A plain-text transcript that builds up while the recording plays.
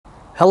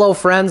Hello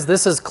friends,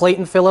 this is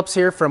Clayton Phillips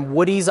here from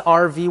Woody's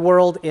RV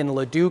World in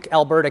Leduc,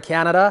 Alberta,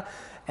 Canada.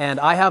 And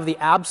I have the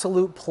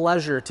absolute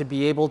pleasure to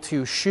be able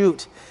to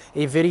shoot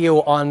a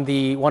video on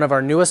one of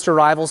our newest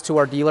arrivals to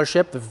our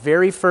dealership, the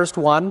very first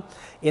one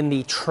in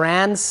the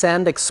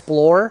Transcend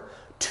XPLOR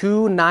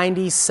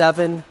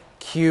 297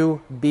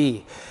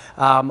 QB.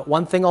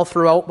 One thing I'll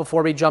throw out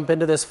before we jump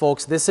into this,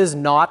 folks, this is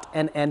not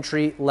an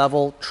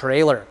entry-level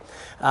trailer.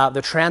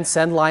 The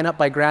Transcend lineup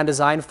by Grand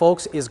Design,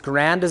 folks, is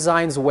Grand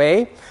Design's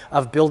way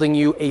of building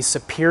you a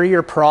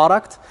superior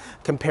product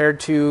compared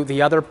to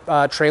the other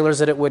trailers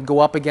that it would go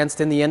up against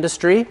in the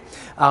industry,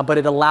 but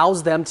it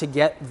allows them to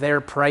get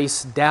their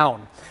price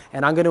down.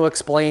 And I'm going to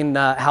explain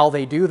how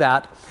they do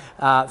that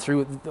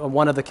through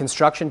one of the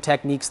construction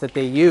techniques that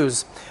they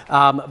use.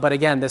 But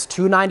again, this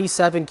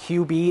 297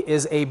 QB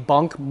is a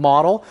bunk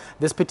model.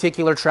 This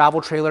particular travel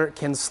trailer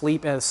can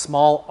sleep in a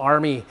small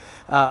army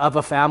of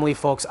a family,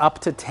 folks, up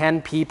to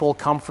 10 people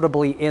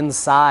comfortably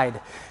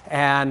inside.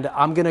 And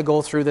I'm going to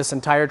go through this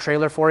entire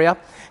trailer for you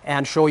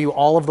and show you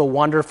all of the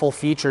wonderful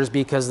features,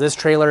 because this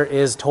trailer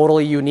is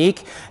totally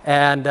unique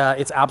and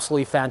it's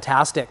absolutely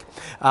fantastic.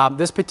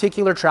 This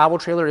particular travel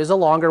trailer is a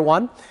longer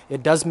one.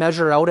 It does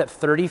measure out at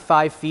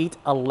 35 feet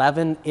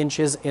 11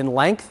 inches in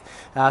length.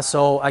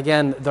 So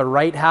again, the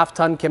right half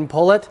ton can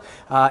pull it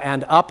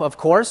and up, of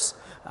course.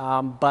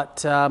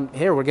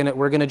 Here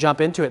we're gonna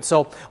jump into it.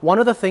 So one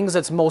of the things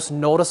that's most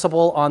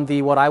noticeable on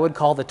the what I would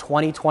call the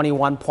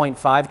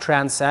 2021.5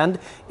 Transcend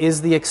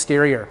is the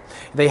exterior.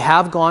 They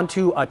have gone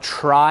to a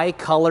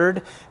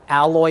tri-colored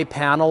alloy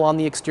panel on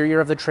the exterior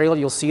of the trailer.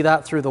 You'll see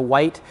that through the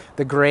white,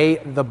 the gray,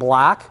 the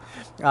black.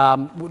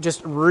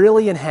 Just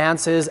really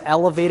enhances,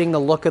 elevating the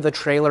look of the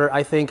trailer.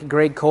 I think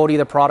Greg Cody,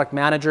 the product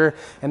manager,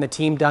 and the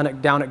team down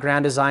at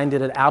Grand Design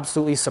did an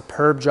absolutely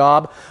superb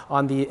job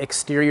on the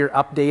exterior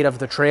update of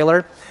the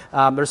trailer.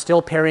 They're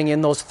still pairing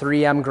in those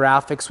 3M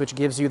graphics, which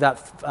gives you that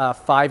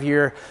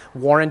 5-year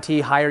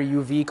warranty, higher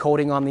UV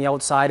coating on the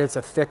outside. It's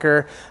a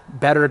thicker,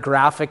 better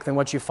graphic than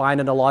what you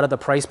find in a lot of the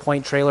price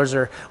point trailers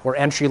or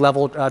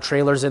entry-level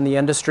trailers in the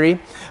industry.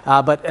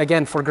 But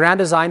again, for Grand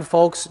Design,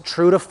 folks,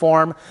 true to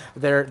form,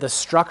 the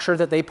structure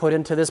that they put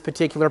into this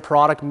particular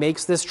product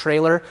makes this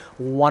trailer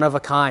one of a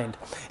kind.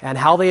 And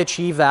how they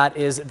achieve that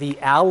is the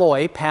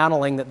alloy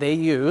paneling that they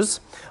use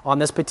on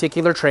this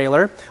particular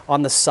trailer.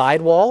 On the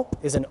sidewall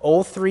is an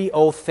 030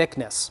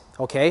 thickness.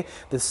 Okay,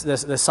 the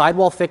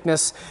sidewall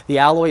thickness, the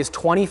alloy is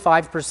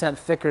 25%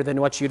 thicker than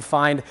what you'd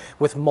find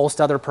with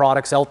most other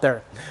products out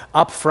there.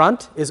 Up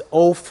front is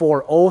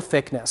 040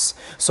 thickness.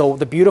 So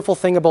the beautiful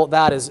thing about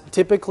that is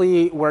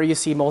typically where you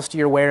see most of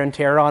your wear and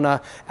tear on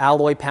a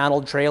alloy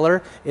paneled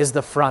trailer is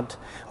the front.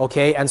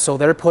 Okay, and so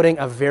they're putting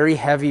a very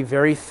heavy,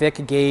 very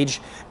thick gauge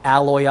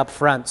alloy up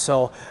front.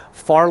 So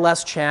far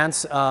less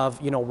chance of,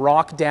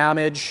 rock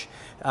damage,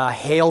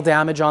 hail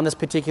damage on this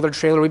particular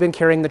trailer. We've been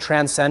carrying the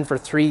Transcend for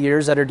 3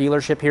 years at our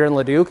dealership here in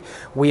Leduc.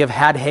 We have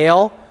had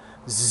hail,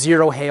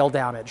 zero hail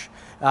damage,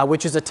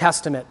 which is a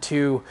testament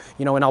to,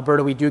 in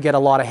Alberta we do get a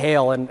lot of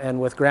hail,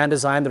 and with Grand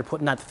Design they're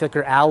putting that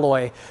thicker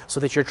alloy so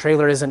that your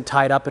trailer isn't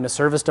tied up in a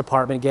service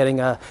department getting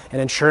an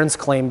insurance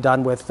claim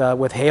done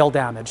with hail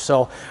damage.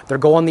 So they're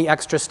going the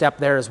extra step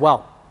there as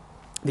well.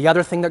 The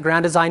other thing that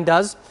Grand Design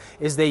does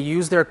is they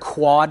use their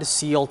quad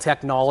seal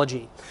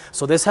technology.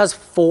 So this has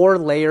 4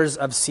 layers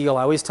of seal.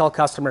 I always tell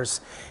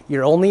customers,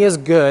 you're only as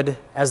good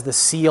as the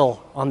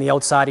seal on the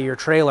outside of your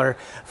trailer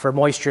for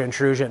moisture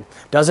intrusion.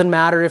 Doesn't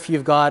matter if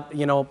you've got,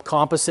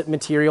 composite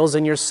materials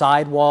in your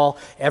sidewall.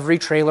 Every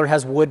trailer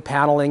has wood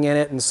paneling in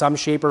it in some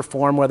shape or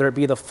form, whether it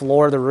be the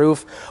floor, the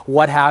roof,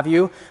 what have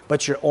you,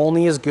 but you're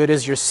only as good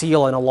as your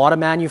seal. And a lot of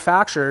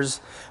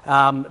manufacturers,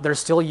 they're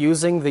still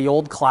using the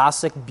old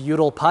classic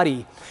butyl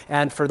putty.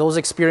 And for those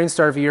experienced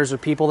RVers or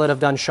people that have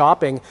done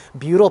shopping,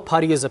 butyl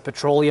putty is a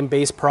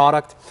petroleum-based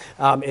product.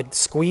 It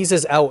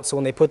squeezes out. So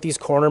when they put these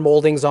corner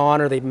moldings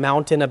on or they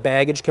mount in a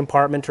baggage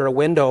compartment or a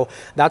window,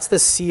 that's the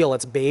seal.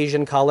 It's beige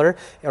in color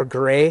or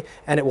gray,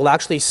 and it will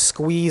actually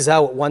squeeze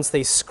out once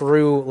they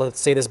screw, let's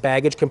say, this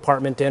baggage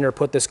compartment in or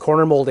put this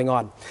corner molding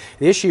on.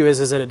 The issue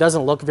is that it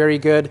doesn't look very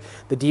good.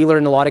 The dealer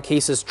in a lot of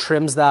cases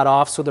trims that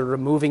off, so they're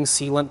removing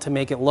sealant to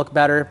make it look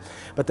better.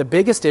 But the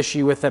biggest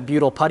issue with that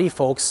butyl putty,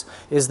 folks,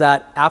 is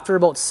that after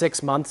about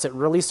 6 months, it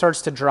really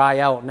starts to dry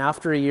out. And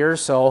after a year or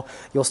so,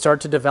 you'll start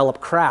to develop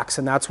cracks.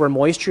 And that's where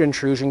moisture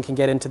intrusion can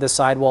get into the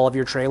sidewall of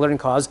your trailer and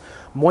cause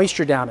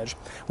moisture damage.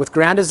 With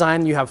Grand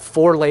Design, you have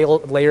 4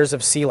 layers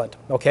of sealant,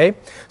 okay?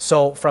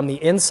 So from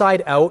the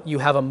inside out, you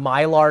have a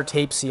Mylar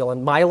tape seal.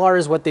 And Mylar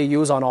is what they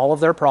use on all of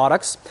their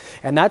products.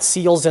 And that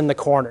seals in the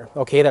corner,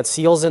 okay? That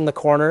seals in the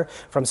corner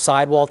from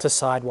sidewall to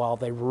sidewall.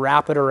 They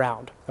wrap it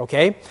around.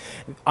 Okay,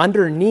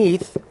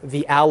 underneath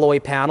the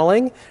alloy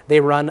paneling, they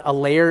run a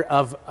layer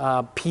of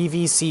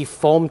PVC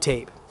foam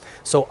tape.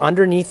 So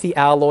underneath the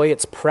alloy,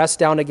 it's pressed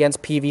down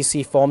against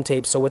PVC foam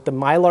tape. So with the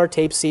Mylar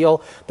tape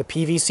seal, the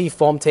PVC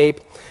foam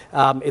tape,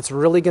 it's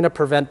really going to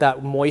prevent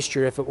that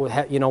moisture, if it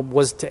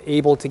was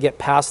able to get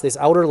past this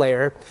outer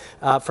layer,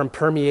 from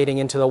permeating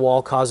into the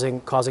wall,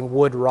 causing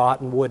wood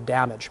rot and wood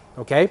damage.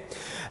 Okay,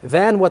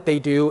 then what they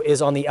do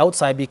is on the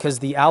outside, because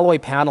the alloy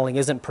paneling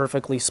isn't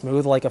perfectly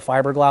smooth like a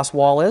fiberglass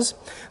wall is,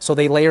 so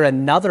they layer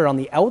another on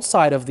the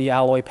outside of the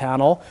alloy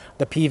panel,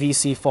 the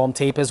PVC foam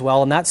tape as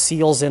well, and that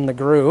seals in the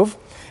groove.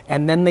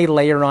 And then they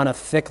layer on a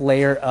thick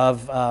layer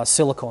of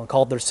silicone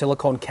called their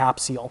silicone cap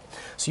seal.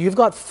 So you've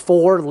got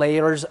 4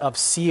 layers of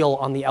seal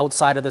on the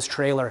outside of this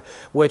trailer,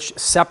 which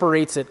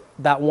separates it,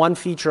 that one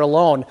feature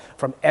alone,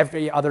 from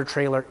every other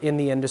trailer in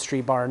the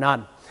industry, bar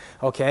none.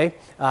 Okay,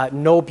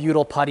 no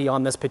butyl putty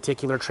on this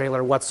particular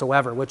trailer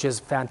whatsoever, which is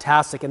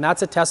fantastic, and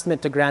that's a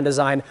testament to Grand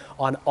Design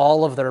on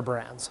all of their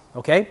brands.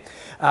 Okay,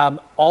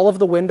 all of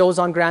the windows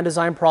on Grand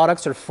Design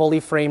products are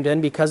fully framed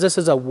in, because this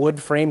is a wood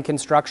frame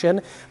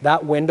construction.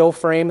 That window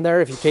frame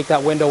there, if you take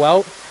that window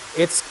out,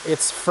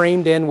 it's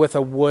framed in with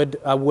a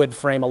wood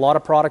frame. A lot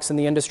of products in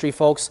the industry,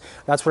 folks,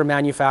 that's where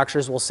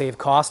manufacturers will save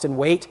cost and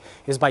weight,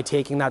 is by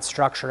taking that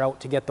structure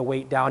out to get the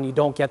weight down. You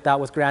don't get that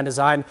with Grand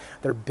Design.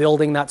 They're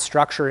building that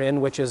structure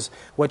in, which is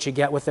what you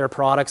get with their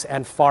products,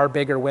 and far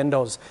bigger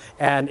windows.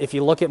 And if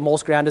you look at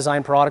most Grand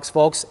Design products,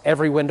 folks,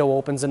 every window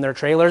opens in their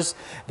trailers.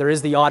 There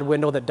is the odd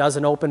window that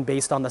doesn't open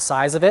based on the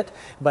size of it,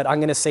 but I'm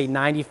going to say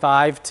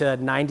 95 to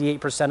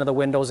 98% of the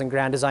windows in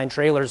Grand Design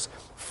trailers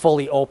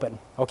fully open.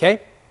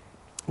 Okay.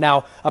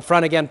 Now, up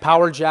front again,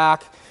 power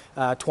jack,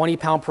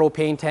 20-pound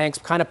propane tanks,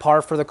 kind of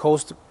par for the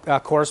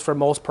course for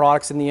most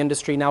products in the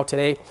industry now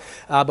today.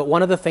 But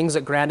one of the things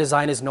that Grand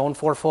Design is known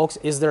for, folks,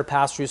 is their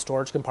pass-through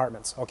storage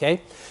compartments,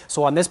 okay?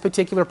 So on this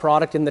particular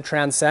product in the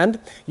Transcend,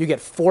 you get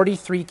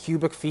 43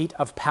 cubic feet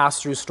of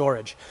pass-through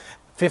storage.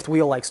 Fifth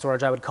wheel-like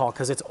storage, I would call,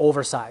 because it's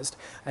oversized.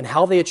 And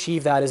how they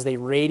achieve that is they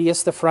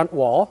radius the front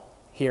wall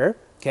here.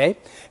 Okay.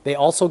 They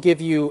also give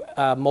you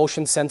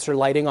motion sensor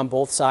lighting on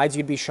both sides.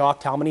 You'd be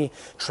shocked how many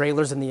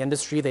trailers in the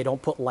industry, they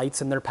don't put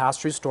lights in their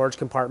pass-through storage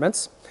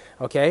compartments.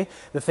 Okay.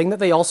 The thing that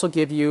they also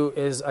give you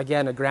is,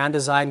 again, a Grand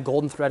Design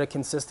golden thread of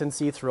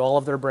consistency through all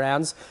of their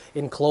brands,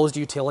 enclosed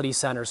utility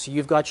center. So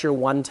you've got your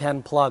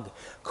 110 plug,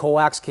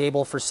 coax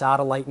cable for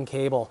satellite and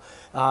cable,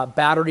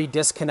 battery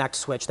disconnect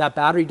switch. That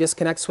battery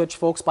disconnect switch,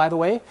 folks, by the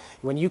way,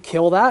 when you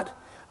kill that,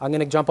 I'm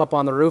going to jump up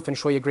on the roof and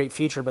show you a great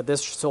feature, but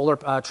this solar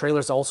trailer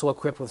is also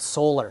equipped with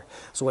solar.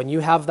 So when you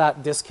have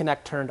that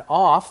disconnect turned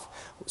off,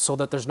 so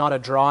that there's not a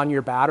draw on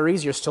your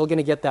batteries, you're still going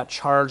to get that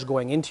charge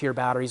going into your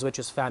batteries, which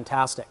is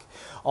fantastic.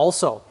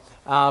 Also,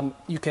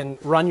 you can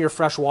run your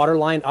fresh water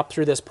line up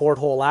through this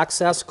porthole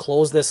access,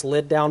 close this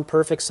lid down,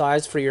 perfect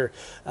size for your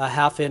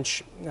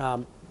half-inch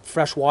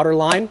fresh water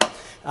line.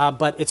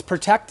 But it's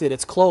protected,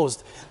 it's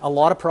closed. A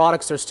lot of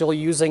products are still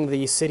using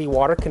the city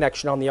water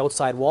connection on the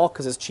outside wall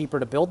because it's cheaper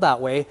to build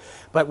that way.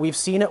 But we've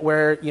seen it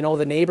where, you know,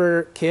 the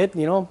neighbor kid,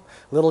 you know,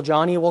 little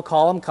Johnny we'll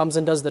call him, comes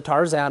and does the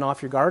Tarzan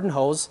off your garden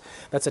hose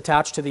that's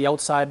attached to the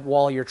outside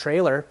wall of your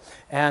trailer,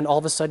 and all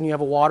of a sudden you have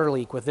a water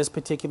leak. With this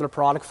particular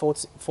product,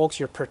 folks,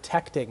 you're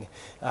protecting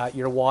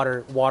your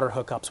water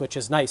hookups, which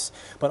is nice.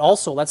 But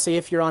also, let's say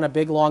if you're on a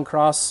big long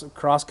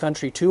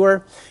cross-country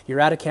tour, you're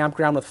at a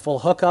campground with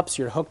full hookups,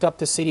 you're hooked up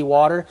to city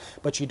water,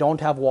 but you don't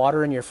have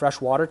water in your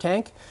fresh water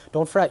tank,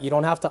 don't fret. You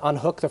don't have to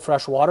unhook the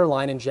fresh water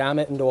line and jam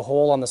it into a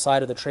hole on the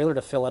side of the trailer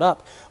to fill it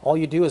up. All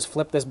you do is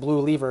flip this blue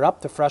lever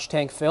up to fresh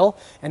tank fill,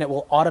 and it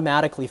will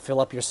automatically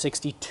fill up your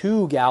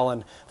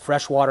 62-gallon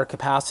freshwater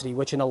capacity,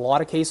 which in a lot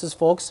of cases,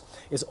 folks,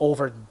 is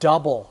over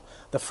double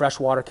the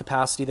freshwater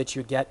capacity that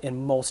you get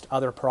in most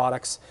other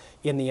products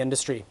in the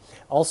industry.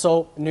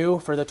 Also new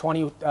for the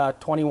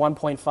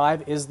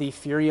 21.5 is the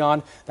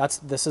Furrion.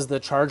 This is the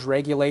charge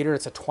regulator.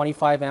 It's a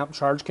 25 amp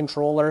charge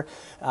controller.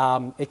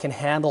 It can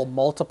handle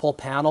multiple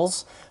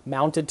panels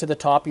mounted to the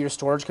top of your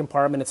storage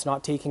compartment. It's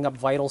not taking up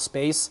vital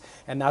space,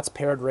 and that's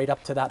paired right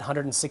up to that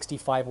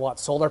 165 watt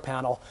solar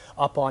panel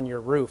up on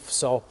your roof.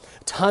 So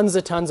tons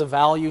of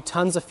value,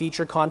 tons of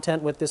feature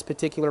content with this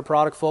particular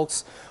product,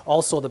 folks.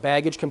 Also, the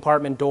baggage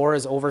compartment door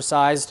is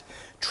oversized,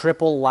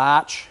 triple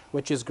latch,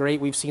 which is great.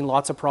 We've seen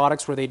lots of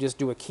products where they just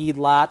do a keyed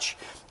latch,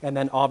 and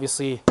then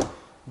obviously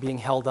being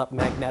held up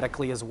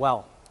magnetically as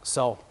well.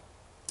 So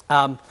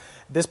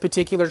this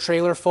particular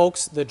trailer,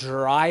 folks, the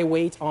dry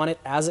weight on it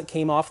as it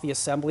came off the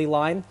assembly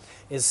line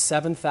is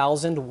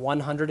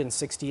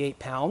 7,168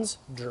 pounds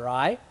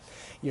dry.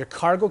 Your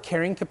cargo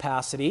carrying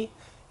capacity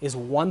is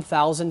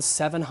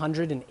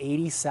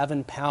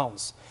 1,787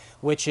 pounds,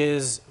 which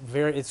is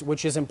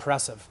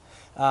impressive.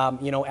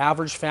 You know,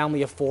 average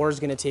family of four is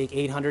going to take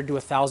 800 to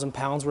 1,000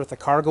 pounds worth of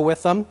cargo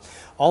with them.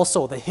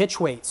 Also, the hitch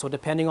weight. So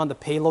depending on the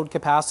payload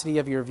capacity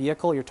of your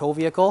vehicle, your tow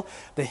vehicle,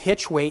 the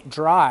hitch weight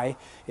dry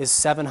is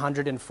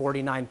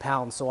 749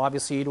 pounds. So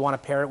obviously you'd want to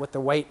pair it with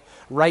the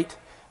right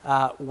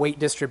weight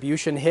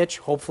distribution hitch,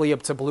 hopefully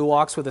up to Blue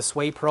Ox with a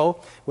Sway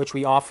Pro, which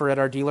we offer at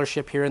our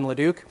dealership here in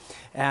Leduc,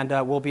 and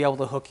we'll be able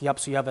to hook you up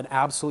so you have an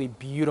absolutely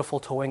beautiful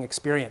towing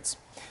experience.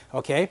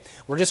 Okay,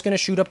 we're just going to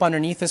shoot up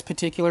underneath this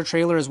particular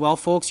trailer as well,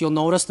 folks. You'll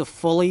notice the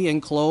fully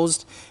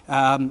enclosed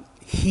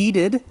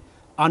heated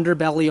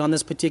underbelly on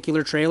this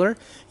particular trailer.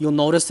 You'll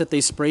notice that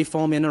they spray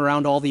foam in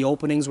around all the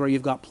openings where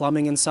you've got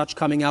plumbing and such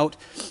coming out.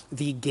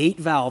 The gate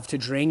valve to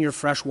drain your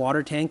fresh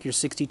water tank, your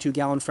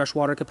 62-gallon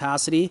freshwater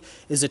capacity,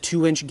 is a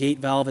 2-inch gate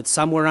valve. It's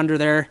somewhere under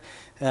there.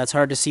 It's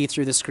hard to see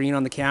through the screen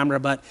on the camera,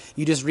 but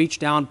you just reach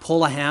down,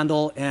 pull a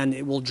handle, and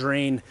it will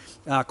drain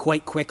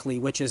quite quickly,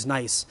 which is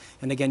nice.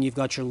 And again, you've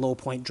got your low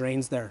point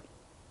drains there.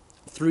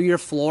 Through your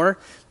floor,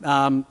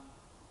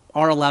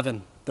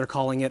 R11. They're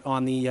calling it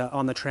on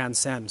the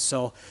Transcend.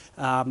 So,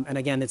 and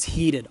again, it's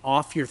heated.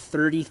 Off your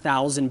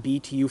 30,000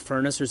 BTU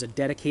furnace, there's a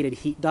dedicated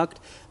heat duct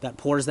that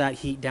pours that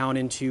heat down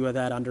into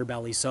that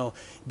underbelly. So,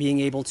 being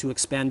able to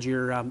expend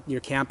your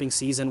camping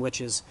season, which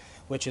is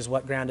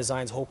what Grand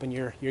Design's hoping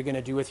you're going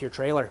to do with your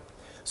trailer.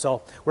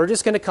 So we're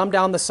just going to come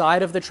down the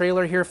side of the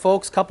trailer here,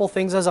 folks. Couple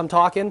things as I'm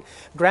talking.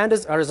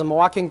 As I'm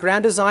walking,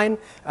 Grand Design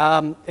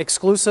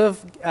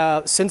exclusive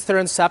since their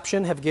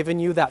inception have given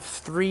you that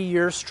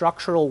 3-year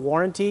structural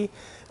warranty.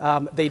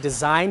 They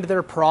designed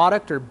their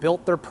product or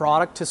built their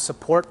product to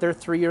support their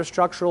 3-year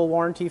structural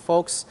warranty,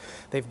 folks.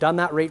 They've done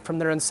that right from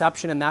their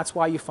inception, and that's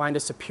why you find a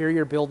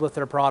superior build with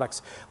their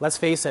products. Let's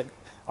face it,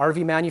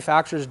 RV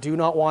manufacturers do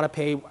not want to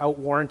pay out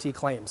warranty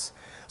claims.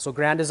 So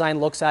Grand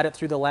Design looks at it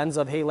through the lens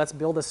of, hey, let's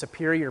build a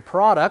superior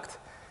product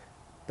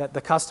that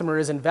the customer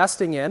is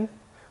investing in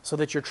so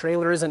that your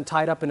trailer isn't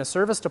tied up in a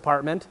service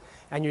department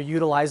and you're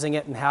utilizing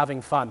it and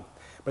having fun.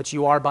 But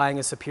you are buying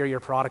a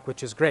superior product,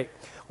 which is great.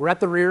 We're at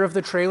the rear of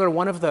the trailer.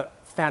 One of the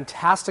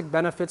fantastic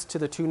benefits to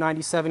the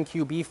 297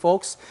 QB,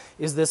 folks,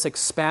 is this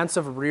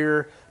expansive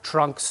rear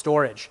trunk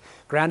storage.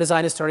 Grand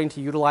Design is starting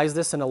to utilize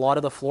this in a lot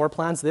of the floor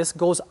plans. This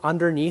goes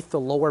underneath the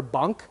lower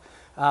bunk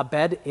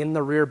bed in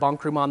the rear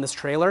bunk room on this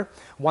trailer.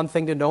 One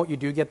thing to note, you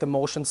do get the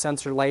motion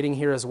sensor lighting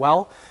here as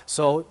well.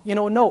 So,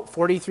 note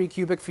 43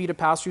 cubic feet of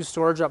pass-through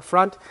storage up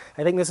front.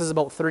 I think this is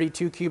about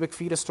 32 cubic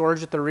feet of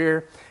storage at the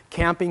rear.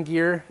 Camping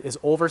gear is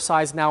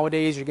oversized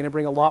nowadays. You're going to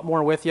bring a lot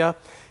more with you.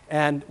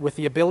 And with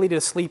the ability to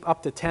sleep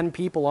up to 10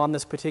 people on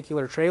this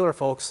particular trailer,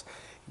 folks,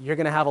 you're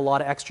going to have a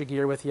lot of extra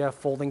gear with you,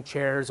 folding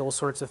chairs, all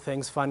sorts of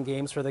things, fun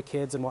games for the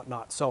kids and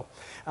whatnot. So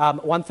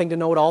one thing to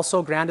note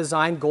also, Grand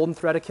Design, golden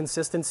thread of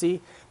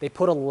consistency, they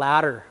put a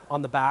ladder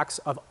on the backs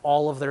of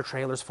all of their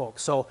trailers,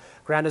 folks. So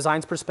Grand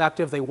Design's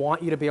perspective, they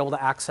want you to be able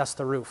to access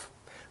the roof,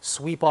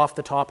 sweep off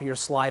the top of your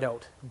slide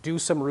out, do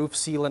some roof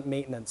sealant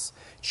maintenance,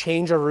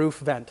 change a roof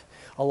vent.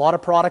 A lot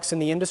of products in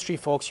the industry,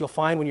 folks, you'll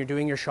find when you're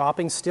doing your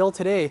shopping still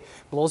today,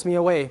 blows me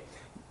away.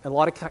 In a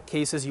lot of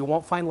cases, you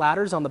won't find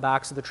ladders on the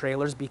backs of the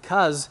trailers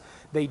because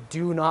they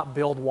do not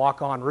build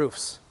walk-on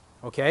roofs,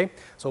 okay?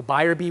 So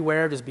buyer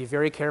beware, just be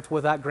very careful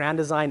with that. Grand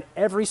Design,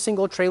 every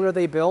single trailer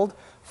they build,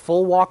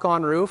 full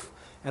walk-on roof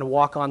and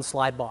walk-on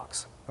slide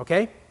box,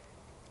 okay?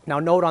 Now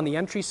note on the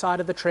entry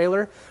side of the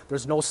trailer,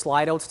 there's no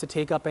slide outs to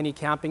take up any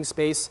camping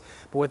space,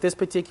 but with this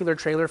particular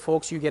trailer,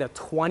 folks, you get a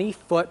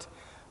 20-foot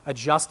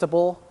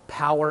adjustable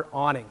power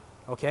awning,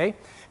 okay?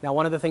 Now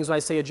one of the things when I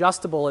say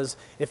adjustable is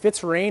if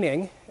it's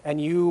raining and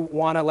you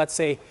want to, let's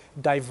say,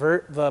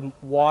 divert the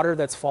water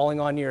that's falling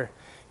on your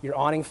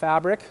awning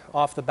fabric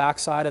off the back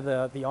side of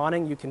the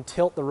awning, you can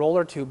tilt the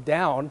roller tube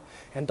down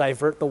and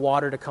divert the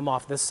water to come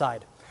off this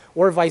side.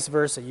 Or vice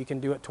versa, you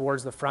can do it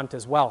towards the front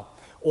as well.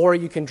 Or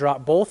you can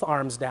drop both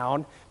arms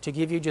down to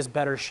give you just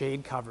better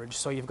shade coverage.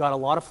 So you've got a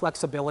lot of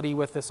flexibility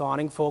with this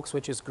awning, folks,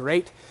 which is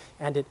great,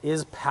 and it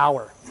is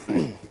power.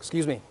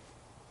 Excuse me.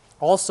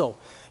 Also,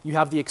 you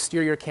have the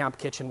exterior camp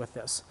kitchen with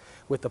this,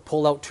 with the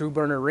pull-out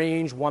 2-burner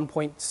range,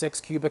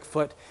 1.6 cubic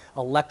foot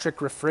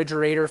electric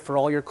refrigerator for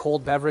all your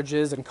cold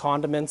beverages and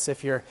condiments.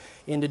 If you're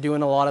into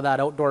doing a lot of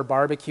that outdoor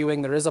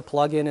barbecuing, there is a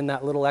plug-in in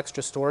that little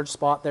extra storage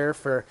spot there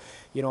for,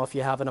 if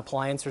you have an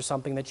appliance or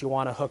something that you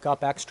want to hook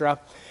up extra.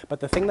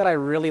 But the thing that I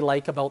really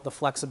like about the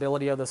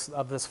flexibility of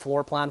this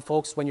floor plan,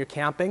 folks, when you're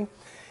camping,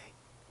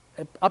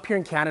 up here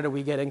in Canada,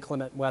 we get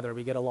inclement weather.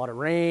 We get a lot of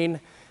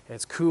rain,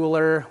 it's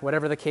cooler,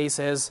 whatever the case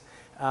is.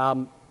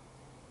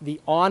 The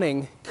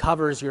awning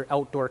covers your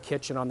outdoor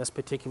kitchen on this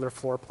particular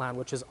floor plan,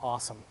 which is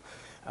awesome.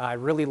 I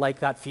really like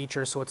that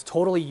feature. So it's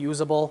totally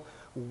usable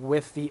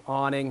with the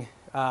awning,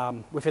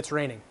 if it's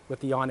raining,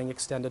 with the awning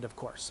extended, of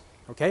course.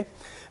 Okay,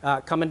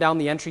 coming down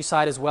the entry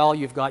side as well,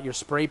 you've got your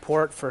spray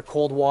port for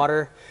cold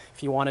water.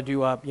 If you want to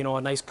do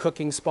a nice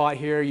cooking spot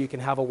here, you can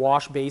have a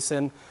wash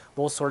basin,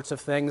 those sorts of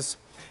things.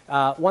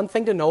 One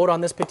thing to note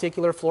on this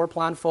particular floor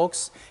plan,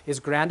 folks, is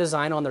Grand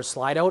Design on their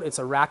slide out. It's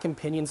a rack and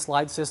pinion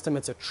slide system.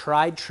 It's a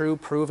tried, true,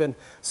 proven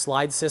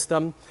slide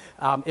system.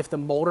 If the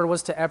motor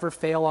was to ever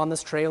fail on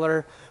this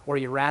trailer or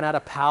you ran out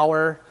of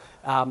power,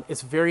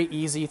 it's very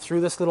easy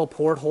through this little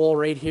porthole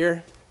right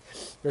here.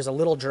 There's a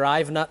little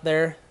drive nut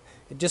there.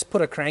 Just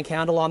put a crank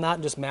handle on that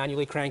and just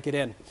manually crank it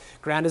in.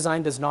 Grand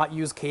Design does not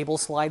use cable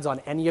slides on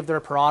any of their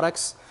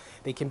products.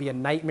 They can be a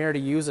nightmare to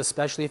use,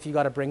 especially if you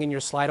got to bring in your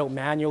slide out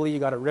manually. You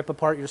got to rip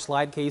apart your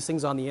slide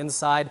casings on the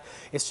inside.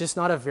 It's just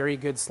not a very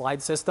good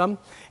slide system,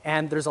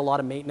 and there's a lot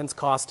of maintenance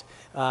cost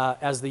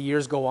as the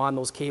years go on.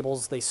 Those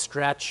cables, they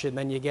stretch, and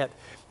then you get,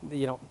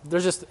 you know,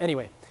 there's just,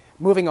 anyway,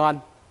 moving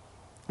on.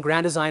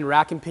 Grand Design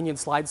rack and pinion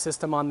slide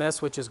system on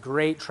this, which is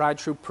great, tried,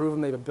 true, proven.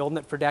 They've been building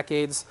it for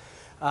decades,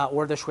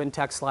 or the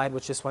Schwinn-Tech slide,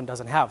 which this one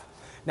doesn't have.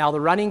 Now,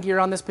 the running gear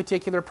on this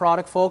particular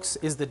product, folks,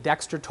 is the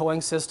Dexter towing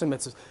system.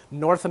 It's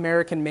North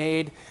American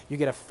made. You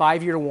get a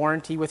 5-year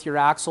warranty with your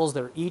axles.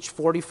 They're each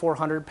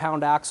 4,400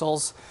 pound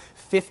axles,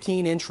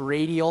 15-inch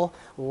radial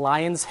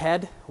Lion's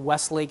Head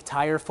Westlake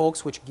tire,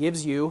 folks, which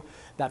gives you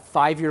that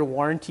 5-year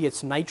warranty.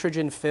 It's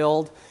nitrogen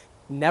filled,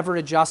 never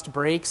adjust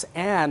brakes,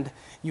 and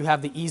you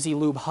have the Easy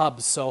Lube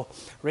hubs. So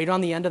right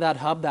on the end of that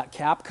hub, that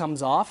cap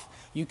comes off.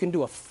 You can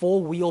do a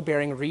full wheel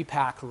bearing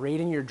repack right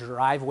in your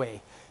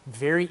driveway.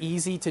 Very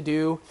easy to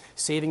do,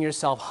 saving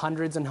yourself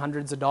hundreds and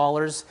hundreds of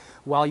dollars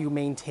while you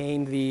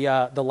maintain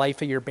the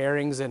life of your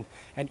bearings and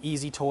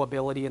easy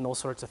towability and those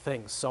sorts of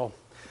things. So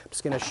I'm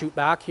just going to shoot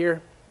back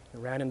here. I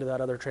ran into that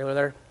other trailer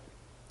there.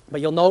 But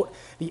you'll note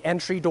the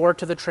entry door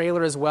to the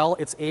trailer as well.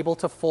 It's able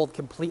to fold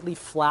completely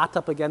flat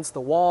up against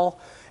the wall,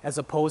 as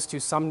opposed to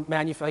some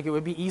like it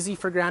would be easy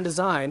for Grand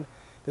Design.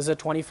 This is a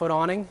 20-foot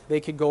awning. They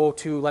could go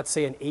to, let's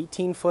say, an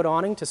 18-foot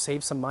awning to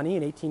save some money.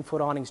 An 18-foot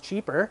awning's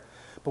cheaper.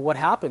 But what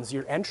happens?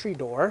 Your entry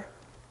door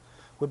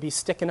would be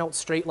sticking out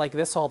straight like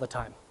this all the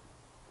time.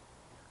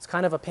 It's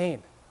kind of a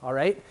pain, all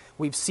right?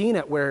 We've seen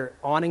it where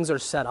awnings are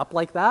set up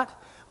like that,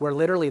 where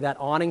literally that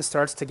awning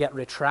starts to get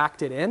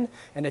retracted in,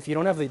 and if you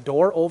don't have the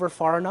door over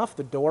far enough,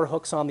 the door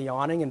hooks on the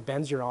awning and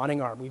bends your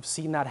awning arm. We've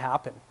seen that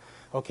happen.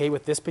 Okay,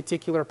 with this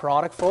particular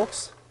product,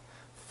 folks,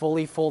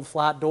 fully fold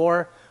flat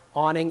door,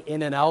 awning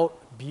in and out,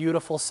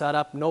 beautiful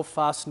setup, no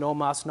fuss, no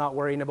muss, not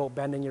worrying about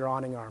bending your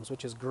awning arms,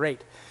 which is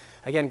great.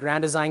 Again,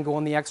 Grand Design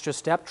going the extra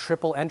step,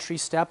 triple entry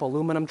step,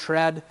 aluminum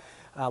tread,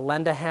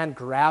 lend-a-hand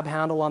grab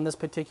handle on this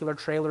particular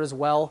trailer as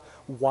well,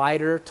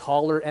 wider,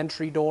 taller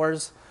entry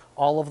doors,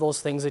 all of those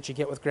things that you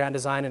get with Grand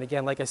Design. And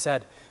again, like I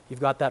said, you've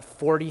got that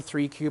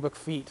 43 cubic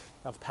feet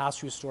of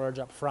pass-through storage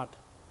up front.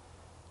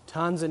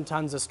 Tons and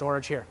tons of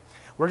storage here.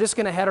 We're just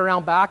going to head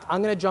around back.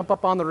 I'm going to jump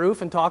up on the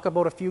roof and talk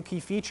about a few key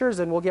features,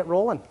 and we'll get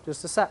rolling.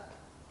 Just a sec.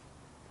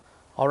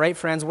 All right,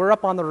 friends, we're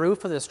up on the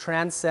roof of this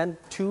Transcend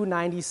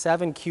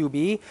 297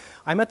 QB.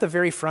 I'm at the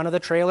very front of the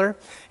trailer,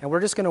 and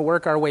we're just going to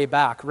work our way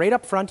back. Right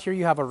up front here,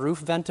 you have a roof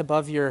vent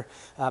above your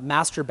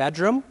master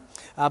bedroom,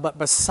 but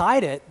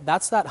beside it,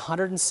 that's that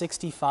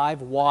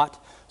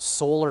 165-watt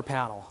solar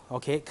panel.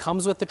 Okay, it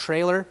comes with the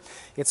trailer.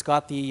 It's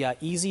got the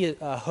easy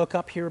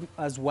hookup here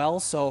as well,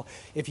 so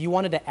if you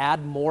wanted to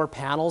add more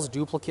panels,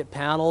 duplicate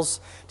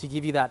panels, to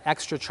give you that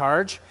extra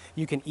charge,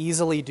 you can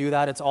easily do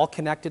that. It's all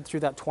connected through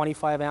that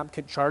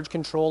 25-amp charge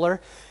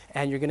controller,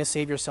 and you're going to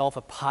save yourself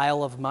a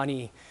pile of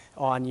money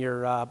on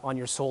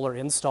your solar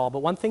install. But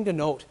one thing to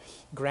note,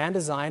 Grand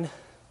Design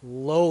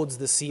loads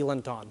the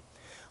sealant on.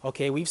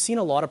 Okay, we've seen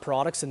a lot of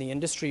products in the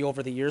industry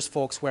over the years,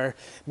 folks, where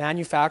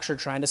manufacturer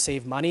trying to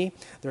save money,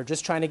 they're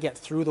just trying to get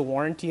through the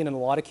warranty, and in a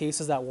lot of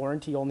cases that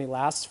warranty only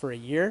lasts for a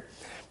year.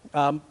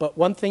 But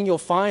one thing you'll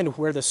find,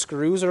 where the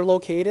screws are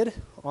located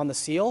on the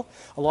seal,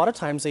 a lot of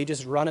times they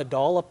just run a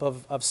dollop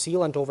of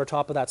sealant over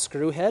top of that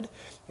screw head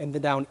and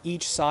then down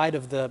each side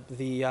of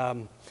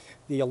the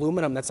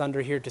aluminum that's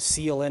under here to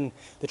seal in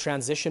the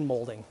transition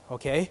molding.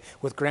 Okay,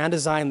 with Grand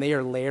Design, they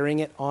are layering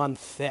it on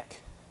thick.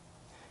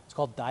 It's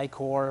called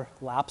Dicor,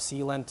 lap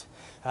sealant.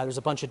 There's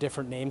a bunch of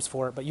different names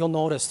for it, but you'll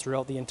notice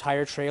throughout the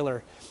entire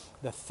trailer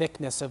the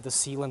thickness of the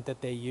sealant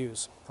that they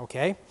use.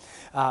 Okay,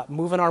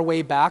 moving our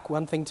way back,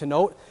 one thing to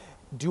note,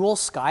 dual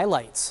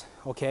skylights.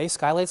 Okay,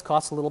 skylights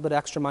cost a little bit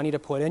extra money to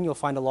put in. You'll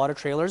find a lot of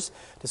trailers,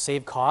 to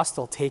save cost,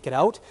 they'll take it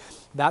out.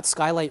 That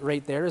skylight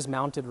right there is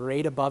mounted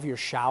right above your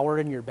shower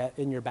in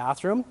your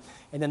bathroom,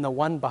 and then the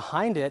one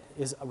behind it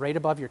is right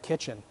above your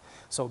kitchen.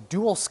 So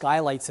dual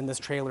skylights in this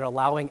trailer,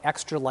 allowing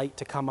extra light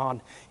to come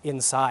on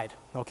inside.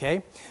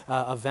 Okay,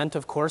 a vent,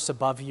 of course,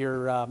 above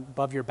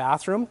your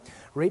bathroom.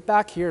 Right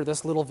back here,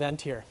 this little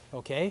vent here.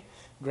 Okay,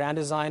 Grand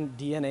Design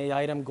DNA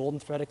item, golden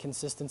threaded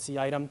consistency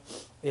item,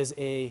 is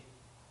a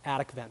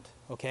attic vent.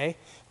 Okay,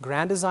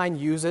 Grand Design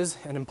uses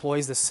and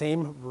employs the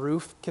same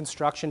roof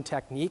construction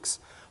techniques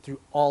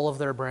through all of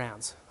their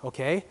brands.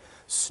 Okay,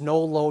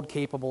 snow load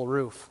capable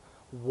roof,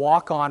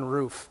 walk-on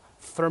roof,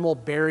 thermal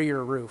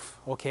barrier roof.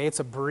 Okay, it's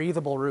a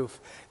breathable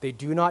roof. They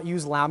do not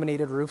use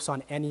laminated roofs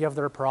on any of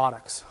their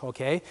products.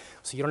 Okay,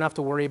 so you don't have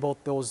to worry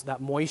about that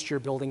moisture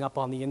building up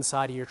on the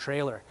inside of your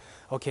trailer.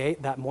 Okay,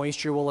 that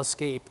moisture will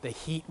escape, the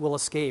heat will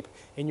escape.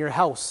 In your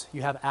house,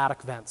 you have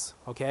attic vents.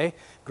 Okay,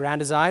 Grand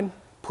Design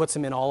puts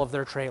them in all of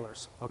their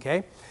trailers.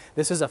 Okay,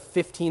 this is a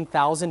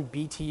 15,000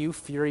 BTU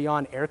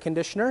Furrion air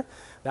conditioner.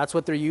 That's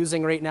what they're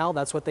using right now.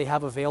 That's what they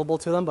have available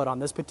to them. But on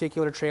this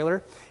particular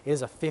trailer, it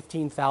is a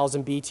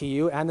 15,000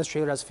 BTU, and this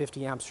trailer has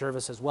 50 amp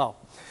service as well.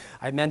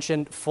 I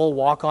mentioned full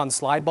walk-on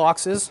slide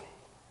boxes.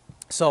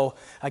 So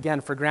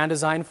again, for Grand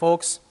Design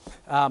folks,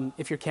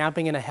 If you're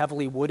camping in a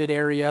heavily wooded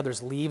area,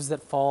 there's leaves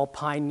that fall,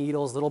 pine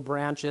needles, little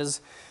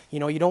branches. You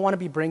know, you don't want to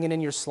be bringing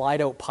in your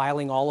slide out,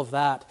 piling all of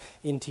that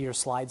into your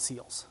slide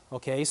seals,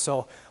 okay?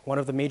 So one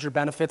of the major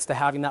benefits to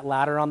having that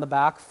ladder on the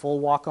back, full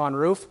walk-on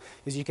roof,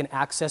 is you can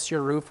access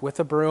your roof with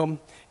a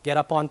broom, get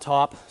up on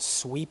top,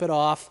 sweep it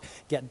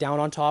off, get down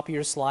on top of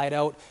your slide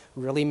out,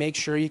 really make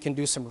sure you can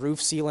do some roof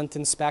sealant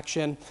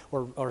inspection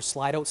or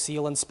slide out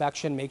seal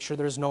inspection, make sure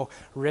there's no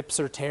rips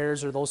or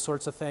tears or those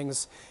sorts of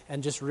things,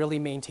 and just really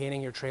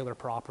maintaining your trailer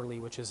properly,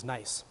 which is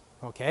nice,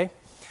 okay?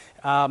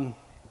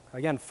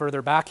 Again,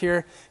 further back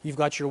here, you've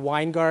got your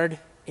Winegard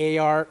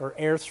AR or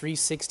Air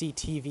 360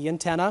 TV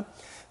antenna.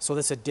 So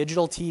this is a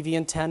digital TV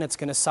antenna. It's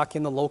going to suck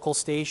in the local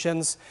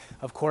stations.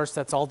 Of course,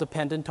 that's all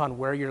dependent on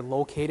where you're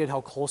located, how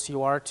close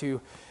you are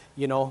to,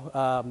 you know,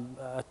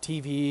 a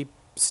TV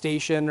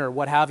station or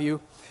what have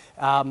you.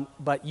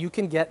 But you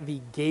can get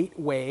the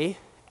Gateway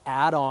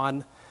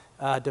add-on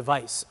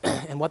device.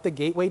 And what the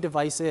Gateway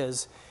device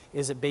is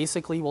it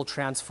basically will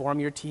transform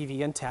your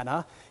TV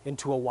antenna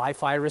into a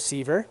Wi-Fi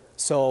receiver.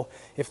 So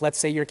if, let's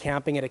say, you're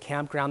camping at a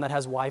campground that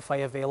has Wi-Fi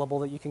available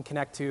that you can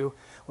connect to,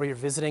 or you're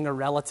visiting a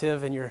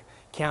relative and you're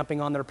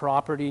camping on their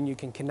property and you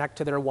can connect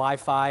to their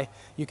Wi-Fi,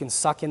 you can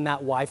suck in that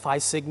Wi-Fi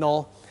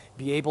signal,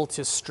 be able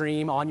to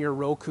stream on your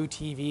Roku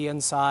TV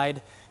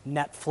inside,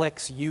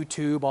 Netflix,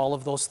 YouTube, all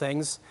of those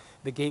things.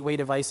 The Gateway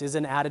device is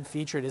an added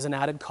feature. It is an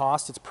added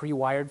cost. It's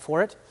pre-wired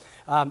for it.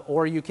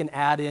 Or you can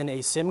add in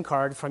a SIM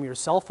card from your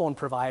cell phone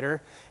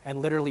provider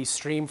and literally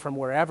stream from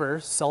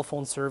wherever, cell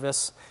phone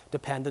service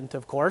dependent,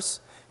 of course,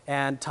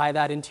 and tie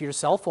that into your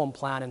cell phone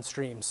plan and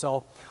stream.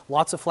 So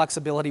lots of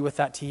flexibility with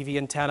that TV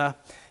antenna,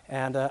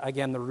 and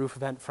again, the roof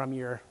vent from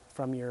your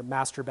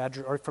master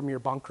bedroom or from your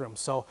bunk room.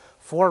 So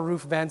 4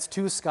 roof vents,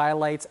 2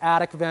 skylights,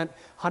 attic vent,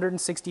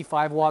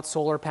 165 watt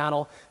solar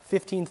panel,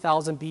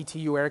 15,000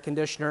 BTU air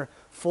conditioner,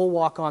 full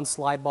walk-on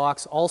slide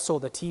box. Also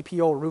the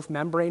TPO roof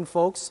membrane,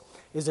 folks,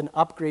 is an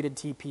upgraded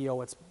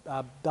TPO. It's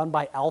done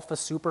by Alpha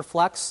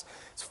Superflex.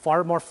 It's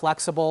far more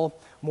flexible,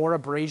 more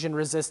abrasion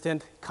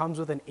resistant, comes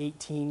with an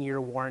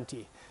 18-year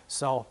warranty.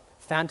 So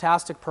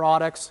fantastic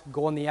products,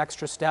 going the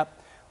extra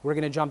step. We're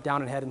gonna jump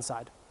down and head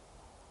inside.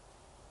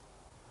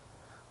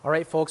 All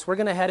right, folks, we're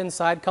gonna head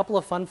inside. A couple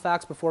of fun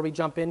facts before we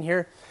jump in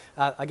here.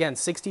 Again,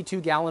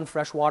 62-gallon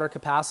freshwater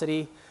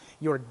capacity.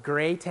 Your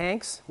gray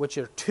tanks, which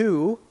are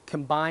 2,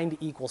 combined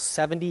equal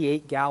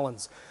 78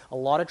 gallons. A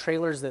lot of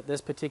trailers that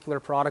this particular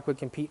product would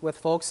compete with,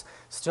 folks,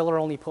 still are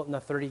only putting a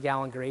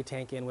 30-gallon gray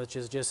tank in, which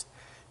is just,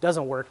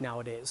 doesn't work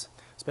nowadays,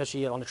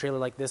 especially on a trailer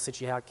like this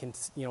that you have, can,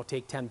 you know,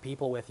 take 10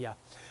 people with you.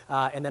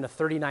 And then a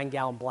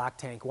 39-gallon black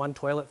tank, 1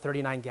 toilet,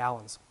 39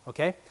 gallons,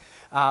 okay?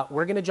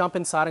 We're gonna jump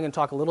inside. I'm gonna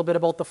talk a little bit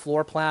about the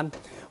floor plan.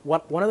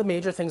 One of the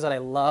major things that I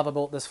love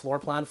about this floor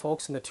plan,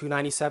 folks, in the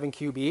 297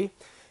 QB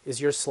is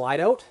your slide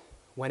out.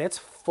 When it's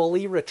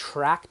fully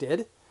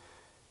retracted,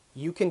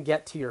 you can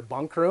get to your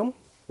bunk room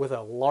with a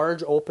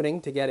large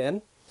opening to get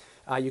in.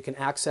 You can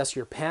access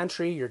your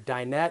pantry, your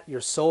dinette,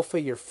 your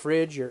sofa, your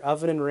fridge, your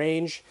oven and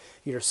range,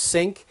 your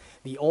sink.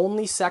 The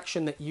only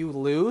section that you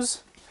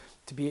lose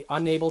to be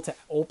unable to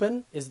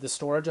open is the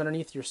storage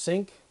underneath your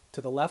sink, to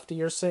the left of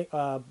your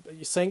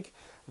sink,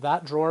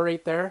 that drawer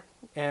right there,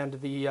 and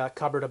the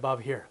cupboard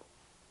above here.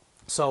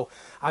 So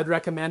I'd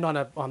recommend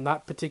on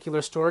that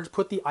particular storage,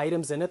 put the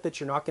items in it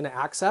that you're not going to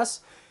access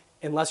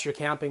unless you're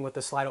camping with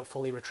the slide out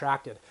fully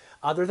retracted.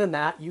 Other than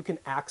that, you can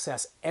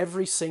access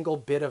every single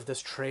bit of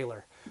this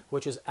trailer,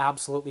 which is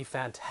absolutely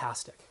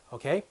fantastic,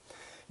 okay?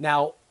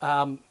 Now,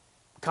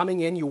 coming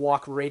in, you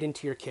walk right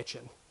into your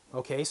kitchen,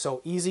 okay?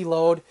 So easy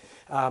load.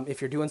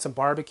 If you're doing some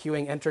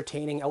barbecuing,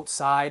 entertaining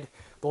outside,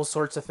 those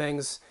sorts of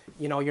things,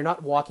 you know, you're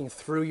not walking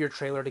through your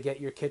trailer to get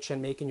your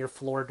kitchen, making your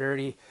floor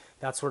dirty,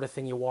 that sort of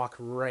thing. You walk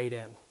right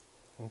in,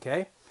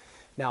 okay?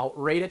 Now,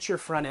 right at your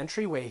front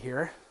entryway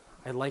here,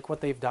 I like what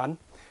they've done.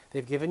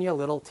 They've given you a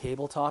little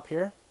tabletop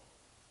here,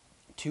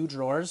 2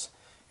 drawers,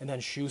 and then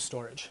shoe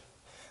storage.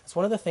 It's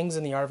one of the things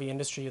in the RV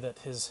industry that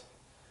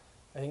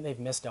I think they've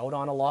missed out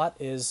on a lot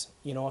is,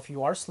 you know, if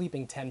you are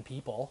sleeping 10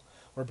 people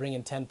or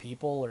bringing 10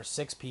 people or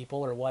 6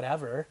 people or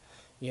whatever,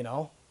 you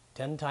know,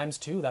 10 times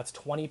 2, that's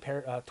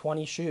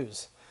 20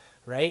 shoes,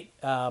 right?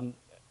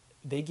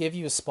 They give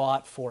you a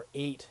spot for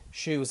 8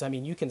 shoes. I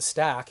mean, you can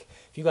stack.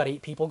 If you got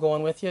 8 people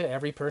going with you,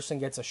 every person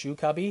gets a shoe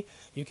cubby.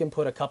 You can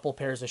put a couple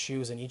pairs of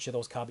shoes in each of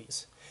those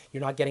cubbies.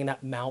 You're not getting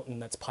that mountain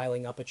that's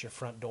piling up at your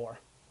front door.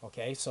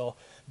 Okay, so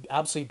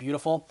absolutely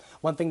beautiful.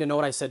 One thing to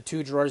note, I said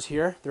 2 drawers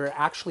here. There are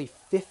actually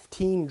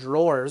 15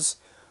 drawers,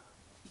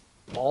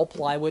 all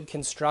plywood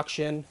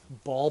construction,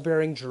 ball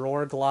bearing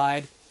drawer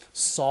glide,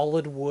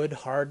 solid wood,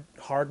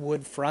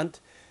 hardwood front,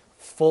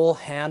 full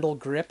handle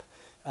grip.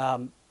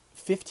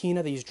 15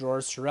 of these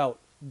drawers throughout,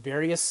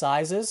 various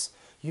sizes.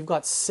 You've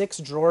got 6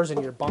 drawers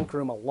in your bunk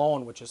room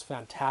alone, which is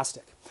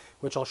fantastic,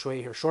 which I'll show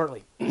you here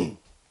shortly.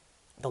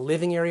 The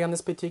living area on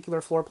this particular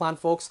floor plan,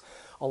 folks,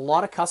 a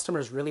lot of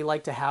customers really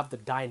like to have the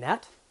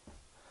dinette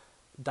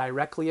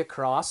directly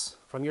across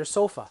from your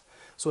sofa.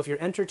 So if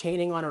you're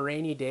entertaining on a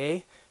rainy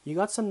day, you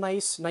got some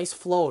nice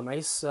flow,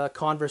 nice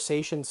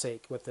conversation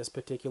sake with this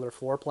particular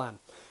floor plan.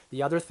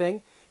 The other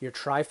thing, your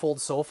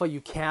tri-fold sofa,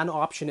 you can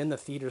option in the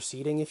theater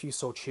seating if you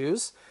so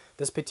choose.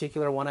 This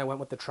particular one, I went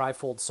with the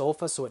tri-fold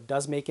sofa, so it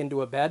does make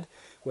into a bed.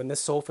 When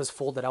this sofa is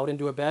folded out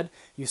into a bed,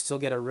 you still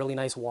get a really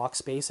nice walk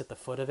space at the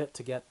foot of it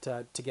to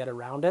get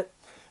around it.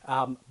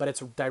 But it's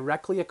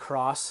directly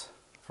across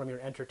from your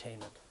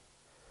entertainment.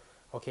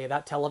 Okay,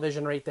 that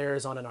television right there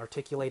is on an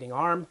articulating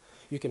arm.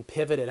 You can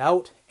pivot it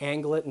out,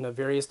 angle it in the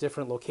various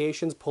different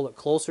locations, pull it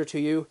closer to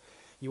you.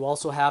 You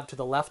also have to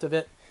the left of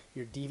it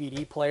your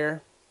DVD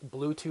player,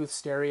 Bluetooth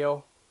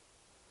stereo,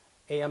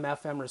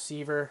 AM/FM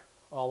receiver,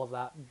 all of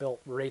that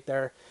built right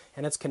there,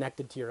 and it's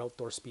connected to your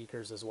outdoor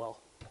speakers as well.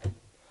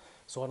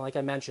 So like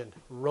I mentioned,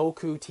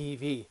 Roku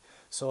TV.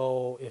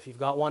 So if you've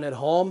got one at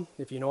home,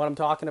 if you know what I'm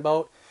talking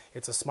about,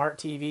 it's a smart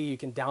TV. You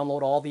can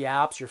download all the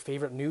apps, your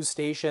favorite news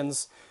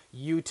stations,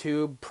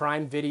 YouTube,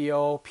 Prime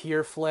Video,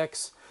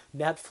 PeerFlix,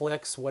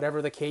 Netflix,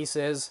 whatever the case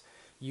is.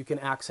 You can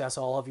access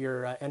all of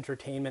your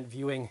entertainment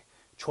viewing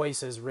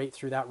choices right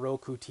through that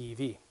Roku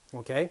TV.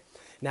 Okay.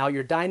 Now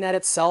your dinette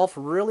itself,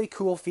 really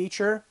cool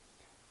feature,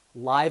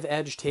 live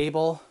edge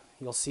table.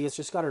 You'll see it's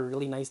just got a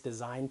really nice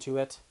design to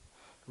it,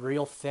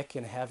 real thick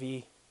and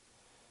heavy,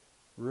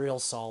 real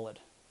solid.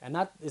 And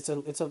that it's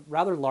a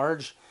rather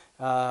large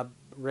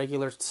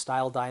regular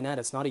style dinette.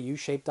 It's not a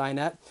U-shaped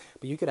dinette,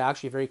 but you could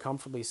actually very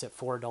comfortably sit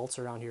 4 adults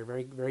around here.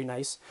 Very, very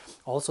nice.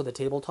 Also, the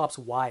tabletop's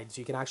wide, so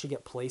you can actually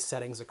get place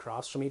settings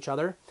across from each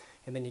other,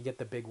 and then you get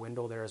the big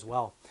window there as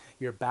well.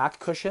 Your back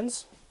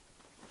cushions,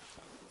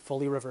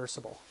 fully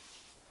reversible.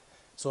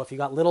 So if you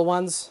got little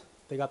ones,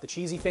 they got the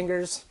cheesy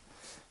fingers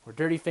or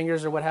dirty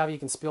fingers or what have you, you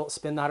can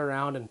spin that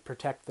around and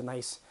protect the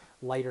nice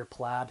lighter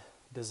plaid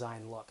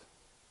design look.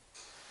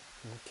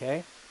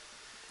 Okay,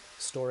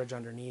 storage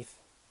underneath,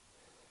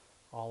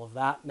 all of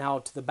that. Now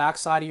to the back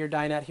side of your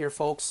dinette here,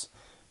 folks,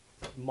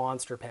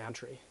 monster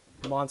pantry,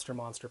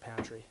 monster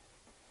pantry.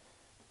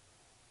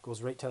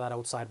 Goes right to that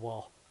outside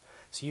wall.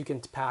 So you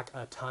can pack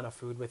a ton of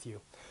food with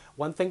you.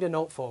 One thing to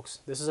note, folks,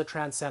 this is a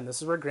Transcend.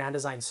 This is where Grand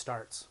Design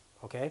starts,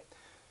 okay?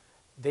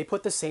 They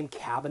put the same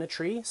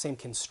cabinetry, same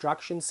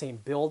construction,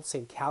 same build,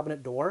 same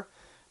cabinet door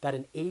that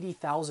an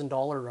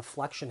 $80,000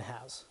 Reflection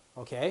has.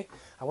 Okay,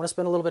 I want to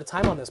spend a little bit of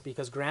time on this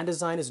because Grand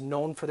Design is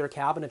known for their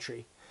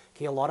cabinetry.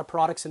 Okay, a lot of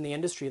products in the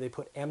industry, they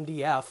put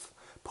MDF,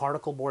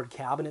 particle board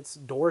cabinets,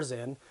 doors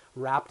in,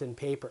 wrapped in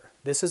paper.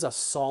 This is a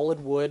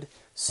solid wood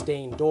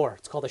stained door.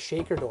 It's called a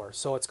shaker door.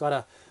 So it's got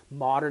a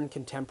modern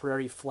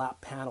contemporary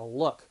flat panel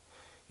look.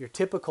 Your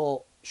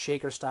typical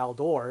shaker style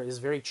door is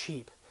very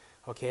cheap.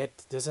 Okay,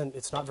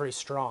 it's not very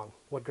strong.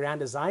 What Grand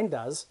Design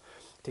does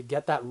to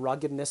get that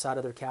ruggedness out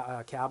of their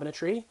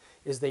cabinetry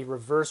is they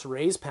reverse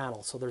raise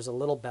panel. So there's a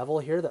little bevel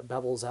here that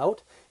bevels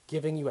out,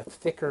 giving you a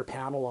thicker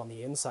panel on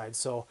the inside.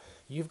 So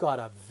you've got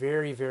a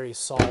very, very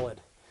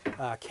solid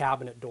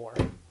cabinet door,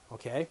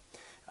 okay,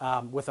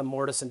 with a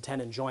mortise and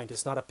tenon joint.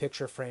 It's not a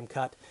picture frame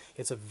cut.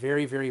 It's a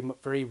very, very,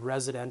 very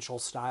residential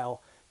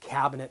style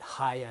cabinet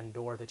high-end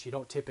door that you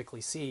don't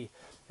typically see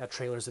at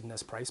trailers in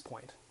this price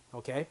point,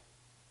 okay?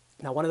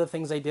 Now, one of the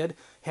things I did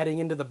heading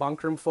into the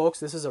bunk room, folks,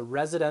 this is a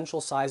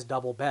residential size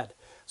double bed.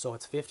 So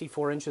it's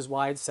 54 inches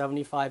wide,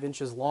 75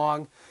 inches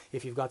long.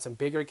 If you've got some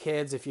bigger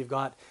kids, if you've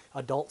got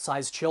adult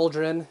sized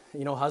children,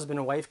 you know, husband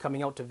and wife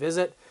coming out to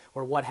visit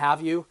or what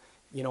have you,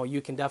 you know,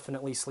 you can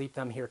definitely sleep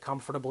them here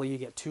comfortably. You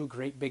get 2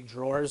 great big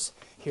drawers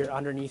here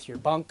underneath your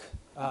bunk,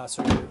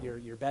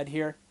 your bed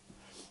here.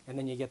 And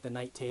then you get the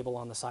night table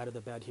on the side of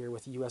the bed here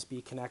with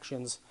USB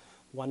connections,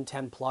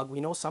 110 plug.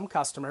 We know some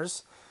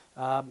customers,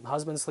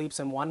 husband sleeps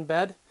in one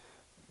bed,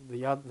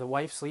 the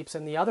wife sleeps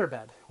in the other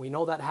bed. We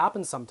know that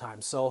happens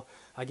sometimes. So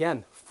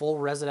again, full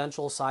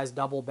residential size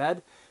double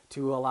bed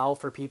to allow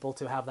for people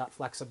to have that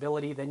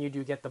flexibility. Then you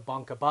do get the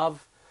bunk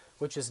above,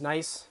 which is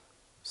nice.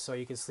 So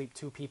you can sleep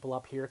 2 people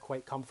up here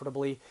quite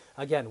comfortably.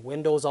 Again,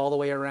 windows all the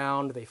way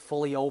around, they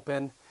fully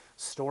open,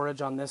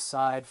 storage on this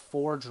side,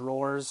 4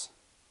 drawers,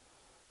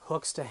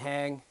 hooks to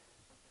hang,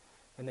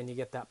 and then you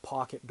get that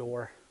pocket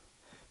door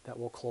that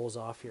will close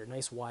off here.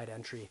 Nice wide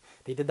entry.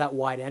 They did that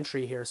wide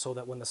entry here so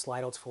that when the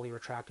slide out's fully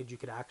retracted, you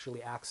could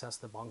actually access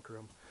the bunk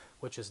room,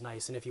 which is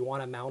nice. And if you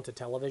want to mount a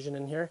television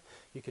in here,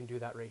 you can do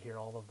that right here.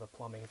 All of the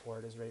plumbing for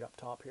it is right up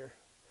top here.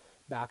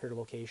 Backer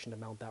location to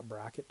mount that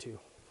bracket too.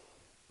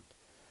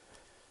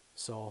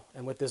 So,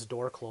 and with this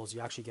door closed,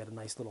 you actually get a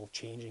nice little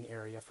changing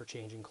area for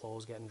changing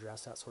clothes, getting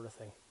dressed, that sort of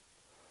thing.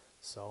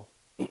 So,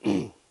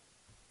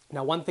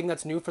 now one thing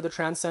that's new for the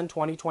Transcend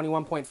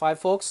 2021.5,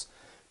 folks,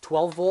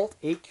 12 volt,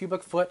 8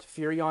 cubic foot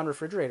Furrion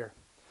refrigerator.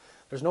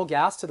 There's no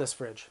gas to this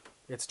fridge.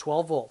 It's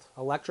 12 volt,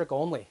 electric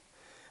only.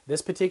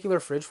 This particular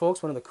fridge,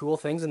 folks, one of the cool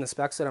things in the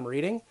specs that I'm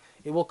reading,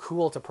 it will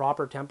cool to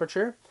proper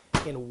temperature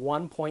in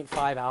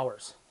 1.5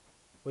 hours,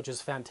 which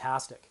is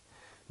fantastic.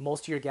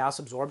 Most of your gas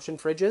absorption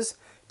fridges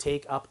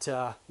take up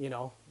to, you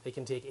know, they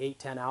can take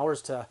 8-10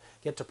 hours to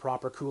get to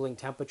proper cooling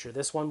temperature.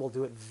 This one will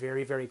do it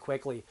very, very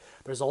quickly.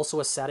 There's also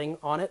a setting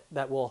on it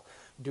that will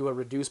do a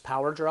reduced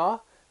power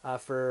draw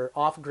for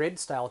off-grid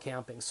style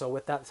camping. So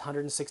with that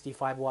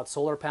 165 watt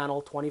solar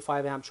panel,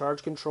 25 amp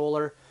charge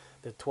controller,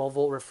 the 12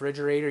 volt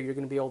refrigerator, you're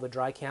going to be able to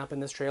dry camp in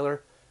this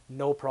trailer.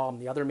 No problem.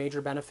 The other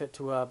major benefit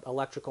to a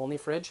electric only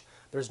fridge,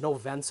 there's no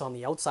vents on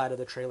the outside of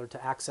the trailer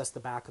to access the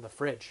back of the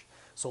fridge.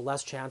 So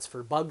less chance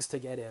for bugs to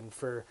get in,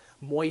 for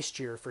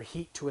moisture, for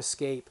heat to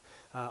escape,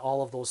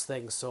 all of those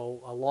things.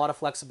 So a lot of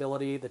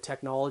flexibility. The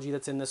technology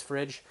that's in this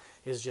fridge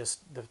is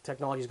just, the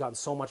technology's gotten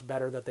so much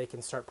better that they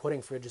can start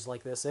putting fridges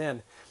like this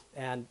in.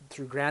 And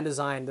through Grand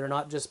Design, they're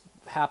not just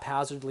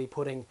haphazardly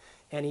putting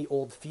any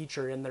old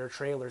feature in their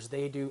trailers.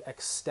 They do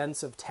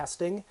extensive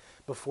testing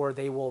before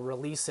they will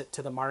release it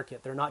to the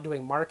market. They're not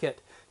doing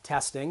market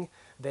testing.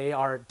 They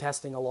are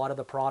testing a lot of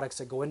the products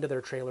that go into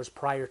their trailers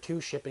prior to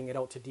shipping it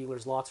out to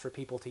dealers' lots for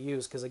people to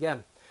use. Because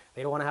again,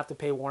 they don't want to have to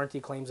pay warranty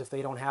claims if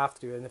they don't have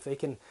to. And if they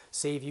can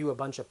save you a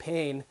bunch of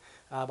pain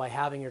by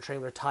having your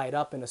trailer tied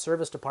up in a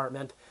service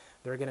department,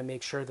 they're going to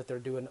make sure that they're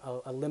doing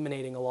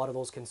eliminating a lot of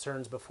those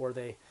concerns before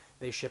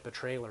they ship a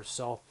trailer.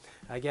 So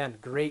again,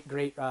 great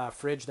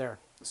fridge there.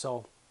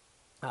 So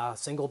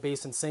single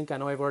basin sink. I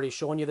know I've already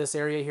shown you this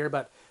area here,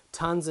 but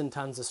tons and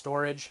tons of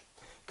storage.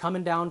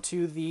 Coming down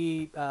to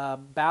the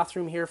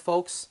bathroom here,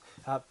 folks.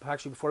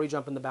 Actually, before we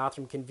jump in the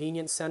bathroom,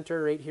 convenience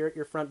center right here at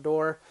your front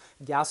door.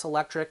 Gas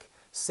electric,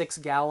 6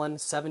 gallon,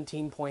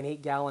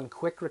 17.8 gallon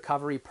quick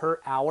recovery per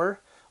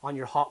hour on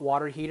your hot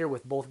water heater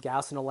with both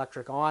gas and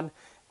electric on.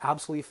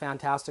 Absolutely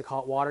fantastic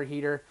hot water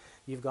heater.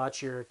 You've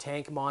got your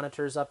tank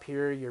monitors up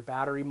here, your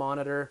battery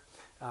monitor,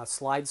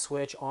 slide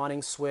switch,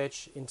 awning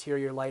switch,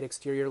 interior light,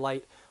 exterior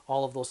light,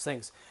 all of those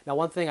things. Now,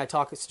 one thing I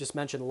just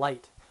mentioned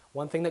light.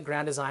 One thing that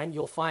Grand Design,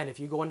 you'll find if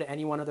you go into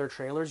any one of their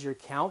trailers, you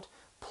count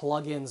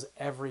plug-ins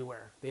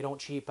everywhere. They don't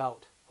cheap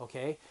out,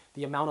 okay?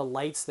 The amount of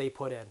lights they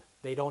put in,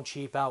 they don't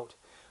cheap out,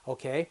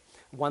 okay?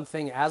 One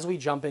thing as we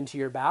jump into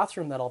your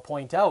bathroom that I'll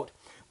point out,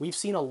 we've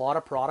seen a lot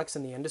of products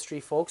in the industry,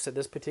 folks, that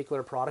this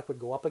particular product would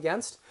go up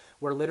against,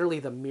 where literally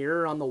the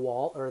mirror on the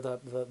wall, or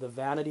the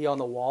vanity on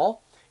the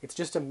wall, it's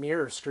just a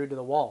mirror screwed to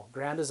the wall.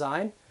 Grand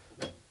Design,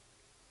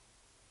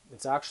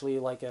 it's actually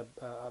like a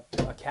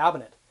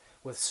cabinet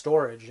with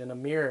storage and a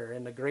mirror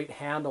and a great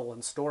handle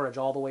and storage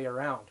all the way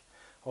around,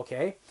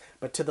 okay?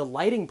 But to the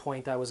lighting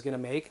point I was going to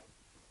make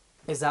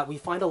is that we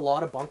find a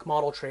lot of bunk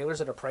model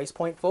trailers at a price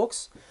point,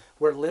 folks,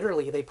 where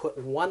literally they put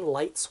one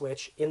light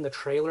switch in the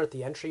trailer at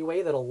the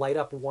entryway that'll light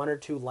up 1 or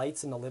 2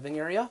 lights in the living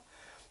area.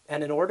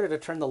 And in order to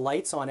turn the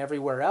lights on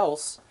everywhere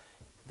else,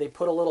 they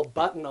put a little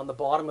button on the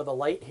bottom of the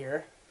light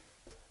here,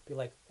 be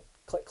like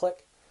click,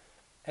 click.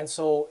 And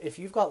so if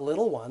you've got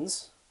little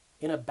ones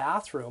in a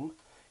bathroom,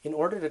 in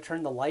order to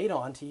turn the light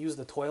on to use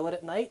the toilet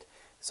at night,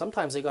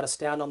 sometimes they got to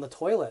stand on the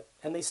toilet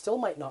and they still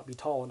might not be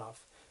tall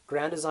enough.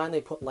 Grand Design,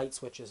 they put light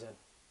switches in.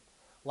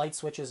 Light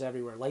switches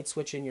everywhere. Light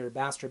switch in your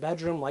master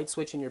bedroom, light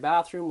switch in your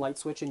bathroom, light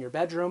switch in your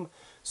bedroom.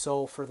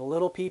 So for the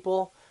little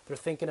people, they're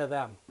thinking of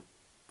them.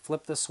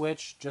 Flip the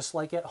switch, just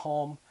like at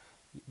home,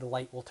 the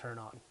light will turn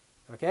on,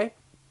 okay?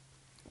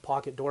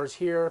 Pocket doors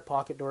here,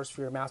 pocket doors for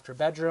your master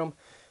bedroom.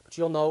 But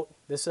you'll note,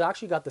 this has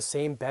actually got the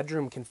same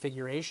bedroom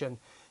configuration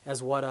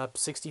as what a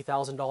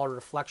 $60,000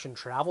 reflection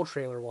travel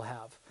trailer will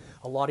have.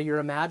 A lot of your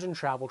Imagine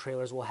travel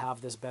trailers will have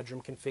this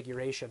bedroom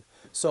configuration.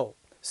 So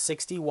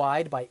 60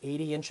 wide by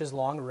 80 inches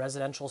long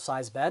residential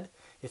size bed.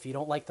 If you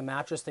don't like the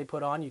mattress they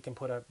put on, you can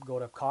go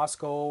to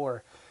Costco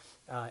or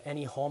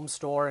any home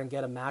store and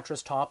get a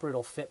mattress topper.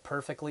 It'll fit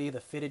perfectly.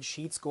 The fitted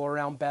sheets go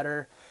around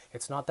better.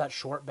 It's not that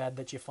short bed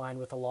that you find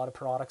with a lot of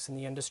products in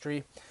the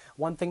industry.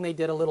 One thing they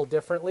did a little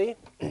differently,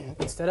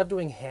 instead of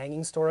doing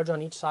hanging storage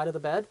on each side of the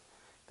bed,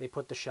 they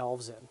put the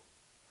shelves in.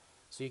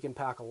 So you can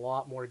pack a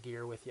lot more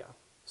gear with you.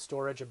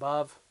 Storage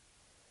above.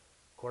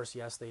 Of course,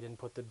 yes, they didn't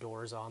put the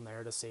doors on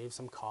there to save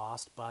some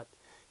cost, but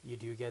you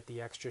do get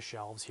the extra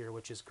shelves here,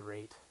 which is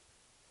great.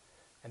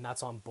 And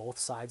that's on both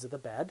sides of the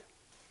bed.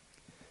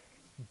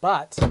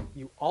 But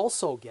you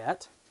also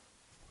get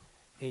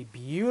a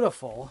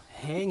beautiful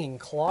hanging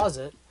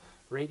closet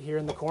right here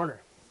in the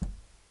corner of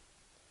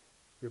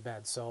your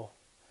bed. So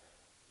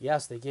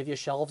yes, they give you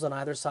shelves on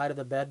either side of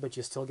the bed, but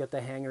you still get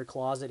the hanger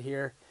closet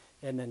here,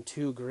 and then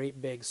 2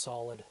 great big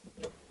solid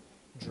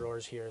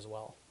drawers here as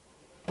well.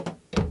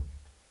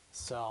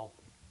 So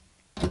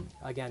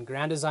again,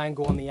 Grand Design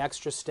going the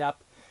extra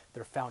step.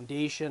 Their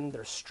foundation,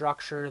 their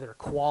structure, their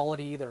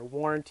quality, their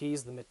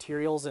warranties, the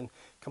materials and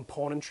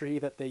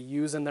componentry that they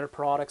use in their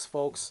products,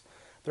 folks,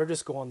 they're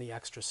just going the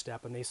extra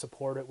step, and they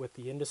support it with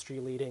the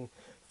industry-leading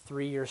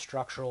 3-year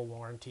structural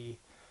warranty.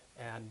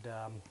 And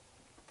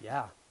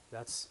yeah,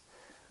 that's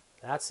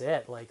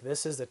it. Like,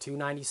 this is the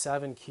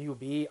 297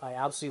 QB. I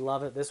absolutely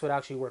love it. This would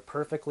actually work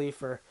perfectly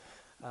for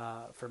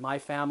my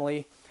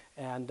family.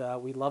 And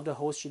we'd love to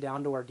host you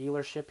down to our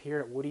dealership here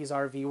at Woody's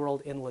RV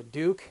World in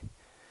Leduc,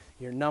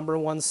 your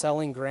 #1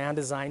 selling Grand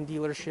Design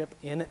dealership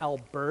in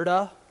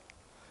Alberta.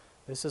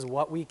 This is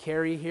what we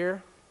carry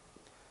here.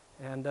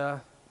 And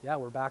yeah,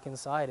 we're back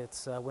inside.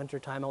 It's winter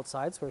time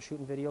outside, so we're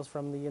shooting videos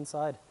from the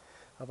inside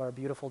of our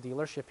beautiful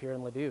dealership here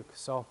in Leduc.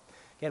 So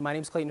again, my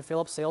name's Clayton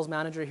Phillips, sales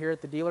manager here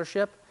at the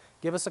dealership.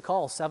 give us a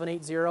call,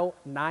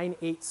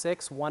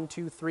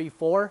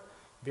 780-986-1234.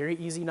 Very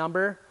easy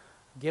number.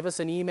 Give us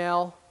an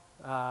email,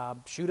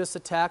 shoot us a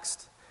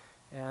text,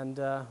 and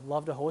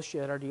love to host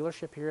you at our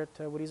dealership here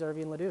at Woody's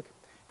RV in Leduc.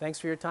 Thanks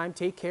for your time.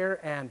 Take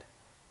care and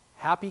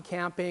happy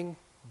camping.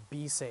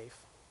 Be safe.